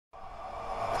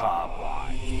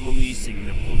facing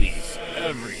the police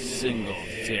every single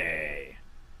day.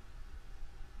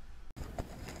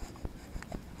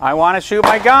 I want to shoot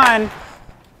my gun.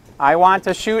 I want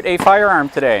to shoot a firearm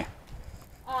today.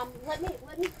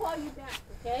 Let me call you back,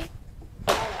 okay?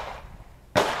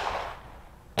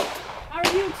 How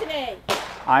are you today?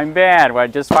 I'm bad. I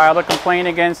just filed a complaint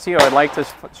against you. I'd like to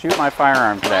shoot my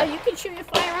firearm today. Well, you can shoot your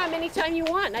firearm anytime you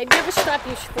want. I'd never stop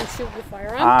you from shooting your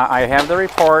firearm. I have the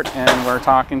report, and we're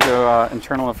talking to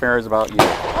Internal Affairs about you.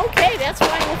 Okay, that's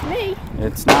fine with me.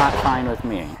 It's not fine with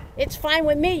me. It's fine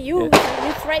with me. You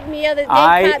threatened me the other day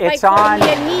by calling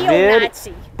me a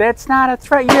neo-Nazi. That's not a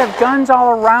threat. You have guns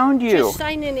all around you. Just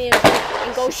sign in there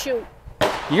and go shoot.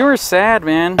 You were sad,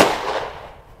 man.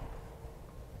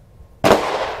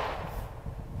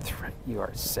 You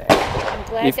are sad. I'm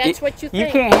glad that's what you think.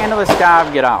 You can't handle this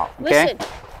job, get out. Okay? Listen,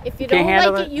 if you don't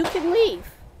like it, you can leave.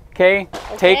 Okay?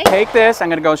 Take this. I'm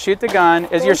going to go shoot the gun.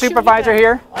 Is your supervisor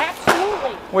here?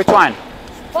 Absolutely. Which one?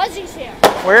 Fuzzy's here.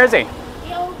 Where is he?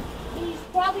 He's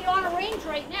probably on a range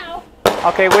right now.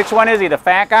 Okay, which one is he? The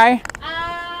fat guy?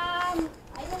 I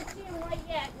don't see him right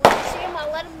yet. When I see him,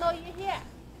 I'll let him know you're here.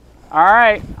 All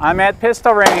right. I'm at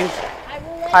pistol range.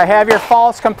 I have your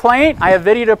false complaint. I have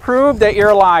video to prove that you're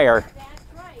a liar.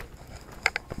 That's right.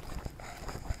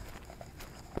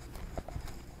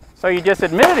 So you just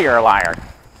admitted you're a liar.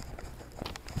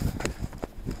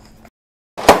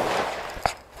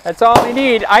 That's all we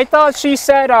need. I thought she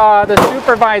said the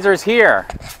supervisor's here.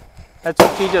 That's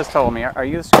what she just told me. Are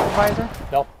you the supervisor?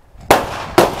 No.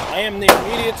 I am the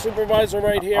immediate supervisor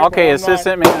right here. Okay,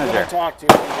 assistant manager. I'm going to talk to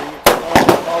you. You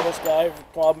can call this guy,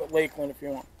 call him at Lakeland if you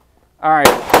want. All right.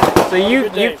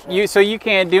 So so you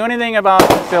can't do anything about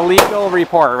the legal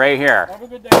report right here. Have a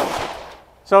good day.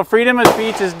 So freedom of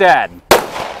speech is dead.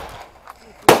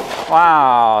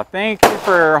 Wow. Thank you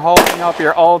for holding up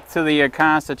your oath to the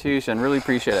Constitution. Really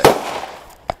appreciate it.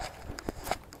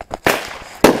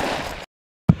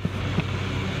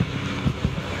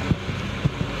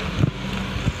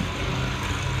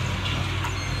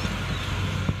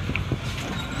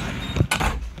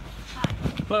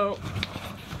 Hello.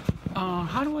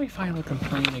 How do I file a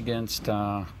complaint against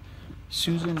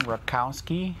Susan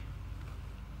Rakowski?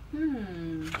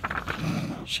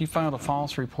 She filed a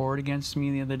false report against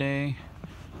me the other day,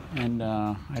 and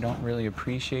I don't really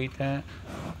appreciate that.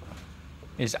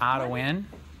 Is Otto in?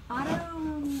 Otto,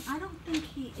 I don't think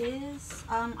he is.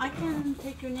 I can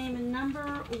take your name and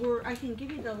number, or I can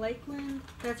give you the Lakeland.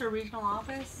 That's our regional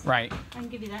office. Right. I can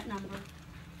give you that number.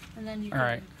 And then you All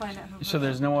right. can find out who. So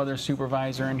there's no other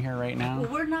supervisor in here right now?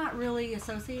 Well, we're not really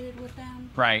associated with them.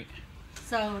 Right.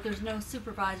 So there's no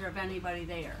supervisor of anybody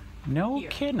there. No here.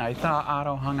 kidding. I thought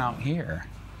Otto hung out here.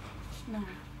 No.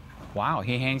 Wow,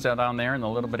 he hangs out down there in the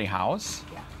little bitty house?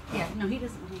 Yeah. Yeah. No, he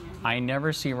doesn't hang out here. I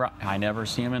never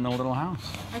see him in the little house.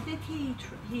 I think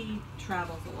he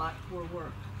travels a lot for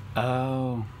work.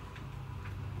 Oh.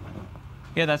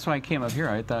 Yeah, that's why I came up here.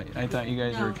 I thought you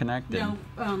guys were connected. No,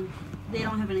 they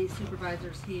don't have any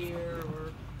supervisors here,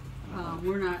 or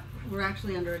we're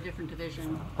actually under a different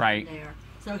division there.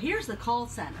 So here's the call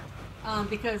center,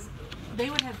 because they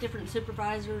would have different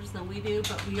supervisors than we do,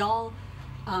 but we all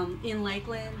in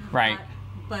Lakeland. Right.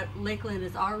 But Lakeland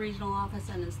is our regional office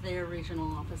and is their regional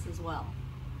office as well.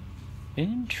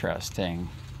 Interesting.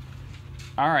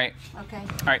 All right. Okay.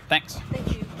 All right, thanks.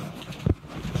 Thank you.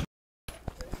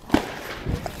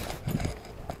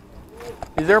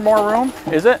 Is there more room?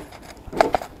 Is it?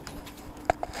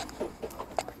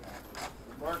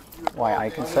 Why, I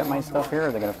can set my stuff here, or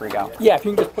are they going to freak out? Yeah, if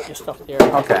you can just put your stuff there.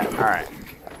 Okay, all right.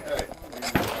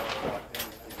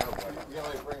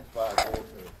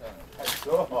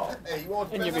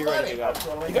 And you'll be ready to go.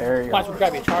 There you Might as well go.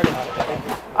 grab your charger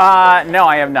out of No,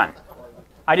 I have none.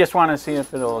 I just want to see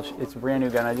if it's a brand new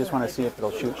gun, I just want to see if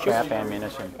it'll shoot trap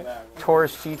ammunition.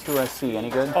 Taurus G2SC, any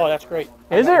good? Oh, that's great.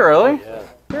 Is it really? Yeah.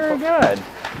 Very good.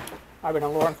 I've been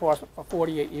in law enforcement for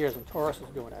 48 years, and Taurus is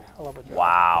doing a hell of a job.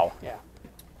 Wow. Yeah.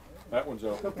 That one's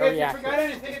out. Okay, if you forgot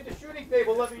anything at the shooting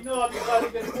table, let me know. I'll be glad to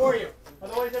get it for you.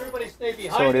 Otherwise, everybody stay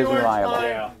behind So it is the orange reliable. line.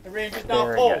 Yeah. The range is down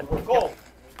Very cold. good. We're cold.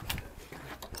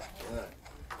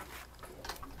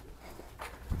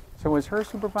 So was her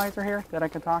supervisor here that I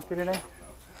could talk to today?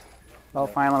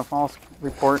 About filing a false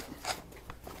report?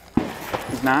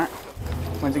 He's not?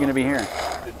 When's he going to be here?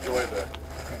 Enjoy the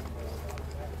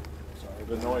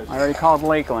noise. I already called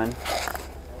Lakeland.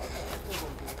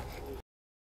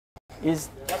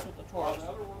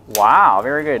 Wow,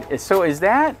 very good. So is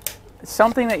that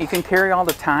something that you can carry all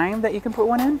the time, that you can put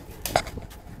one in?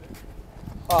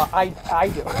 I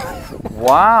do.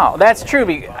 Wow, that's true.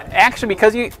 Actually,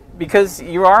 because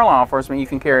you are law enforcement, you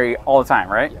can carry all the time,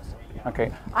 right?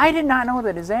 Okay. I did not know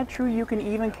that. Is that true? You can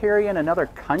even carry in another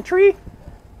country?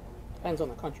 Depends on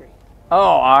the country. Oh,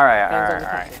 all right, Depends all on the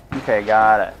right. country. Okay,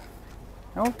 got it.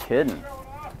 No kidding.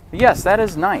 Yes, that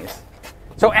is nice.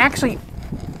 So actually,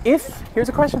 here's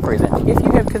a question for you then. If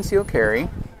you have concealed carry,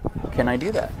 can I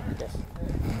do that? Yes.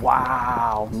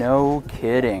 Wow, no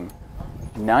kidding.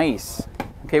 Nice.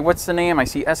 Okay, what's the name? I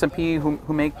see S&P.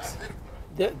 Who makes?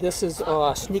 This is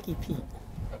Sneaky Pete.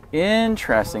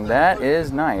 Interesting. That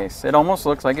is nice. It almost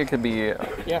looks like it could be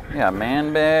a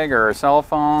man bag or a cell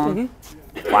phone.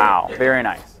 Mm-hmm. Wow, very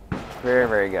nice. Very,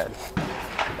 very good.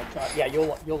 But, yeah,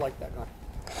 you'll like that gun.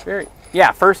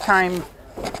 First time,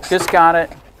 just got it.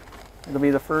 It'll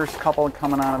be the first couple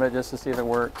coming out of it just to see if it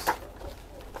works.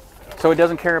 So it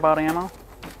doesn't care about ammo?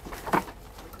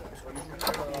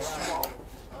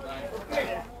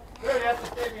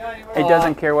 It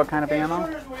doesn't care what kind of ammo?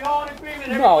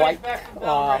 No,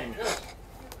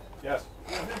 Yes.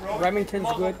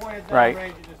 Remington's good.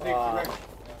 Right.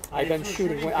 I've been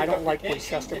shooting. I don't like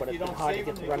Winchester, but it's been hard to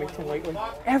get to Remington lately.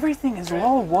 Everything is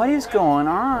low. What is going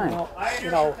on?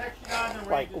 Well,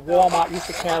 like Walmart used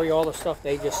to carry all the stuff.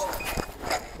 They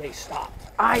stopped.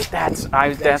 I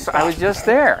was just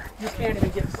there. You can't even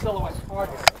get Silhouette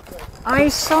Target. I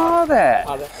saw that.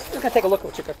 We're gonna take a look at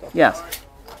what you got though. Yes.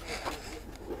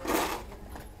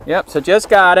 Yep. So just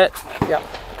got it. Yep.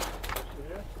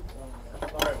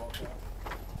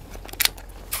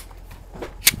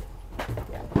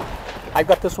 I've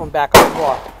got this one back on the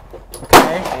floor.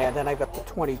 Okay. And then I've got the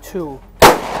 22.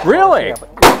 Really? Yeah, but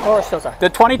of course those are. The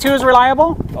 22 is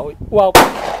reliable? Oh, well,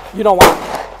 you don't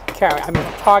want to carry. I mean,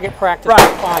 target practice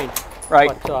is fine. Right.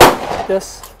 But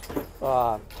this,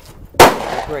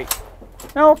 great.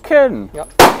 No kidding.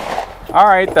 Yep. All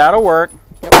right, that'll work.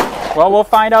 Yep. Well, we'll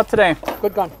find out today.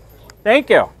 Good gun. Thank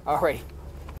you. All right.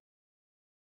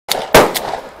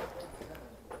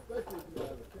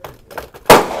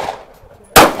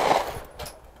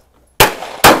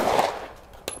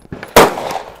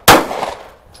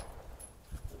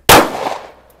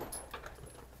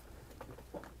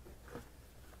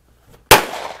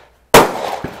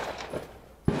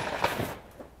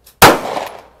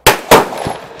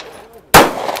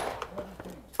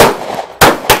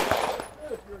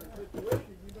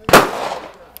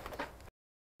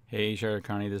 Hey Sheriff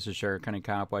County, this is Sheriff County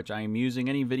Copwatch. I am using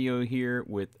any video here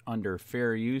with under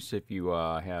fair use if you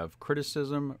have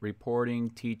criticism, reporting,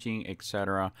 teaching,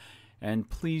 etc. And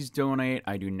please donate.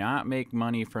 I do not make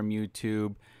money from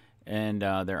YouTube, and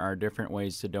there are different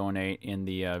ways to donate in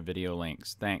the video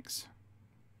links. Thanks.